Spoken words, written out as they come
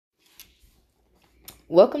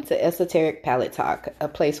Welcome to Esoteric Palette Talk, a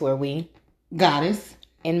place where we, Goddess,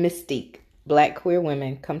 and Mystique, Black queer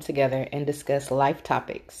women, come together and discuss life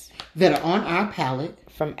topics that are on our palette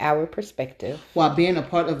from our perspective while being a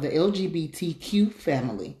part of the LGBTQ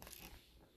family.